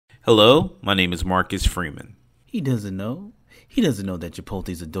Hello, my name is Marcus Freeman. He doesn't know. He doesn't know that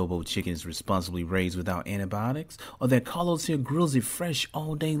Chipotle's adobo chicken is responsibly raised without antibiotics, or that Carlos here grills it fresh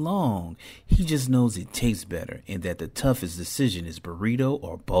all day long. He just knows it tastes better, and that the toughest decision is burrito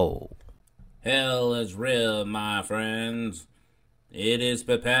or bowl. Hell is real, my friends. It is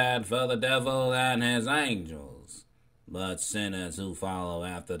prepared for the devil and his angels. But sinners who follow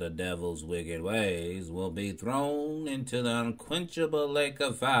after the devil's wicked ways will be thrown into the unquenchable lake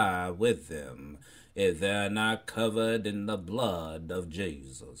of fire with them, if they're not covered in the blood of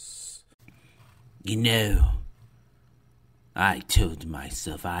Jesus. You know, I told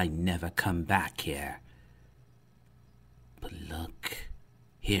myself I'd never come back here. But look,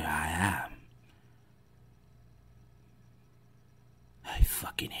 here I am. I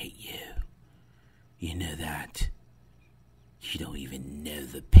fucking hate you. You know that. You don't even know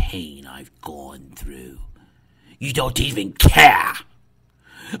the pain I've gone through. You don't even care.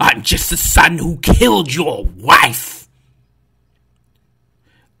 I'm just the son who killed your wife.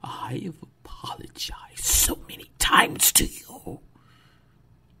 I have apologized so many times to you.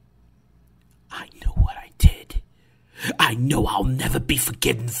 I know what I did. I know I'll never be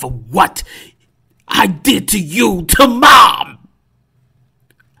forgiven for what I did to you, to Mom.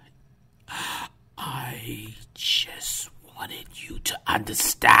 I just wanted you to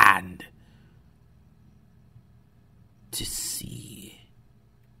understand. To see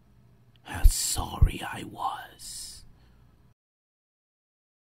how sorry I was.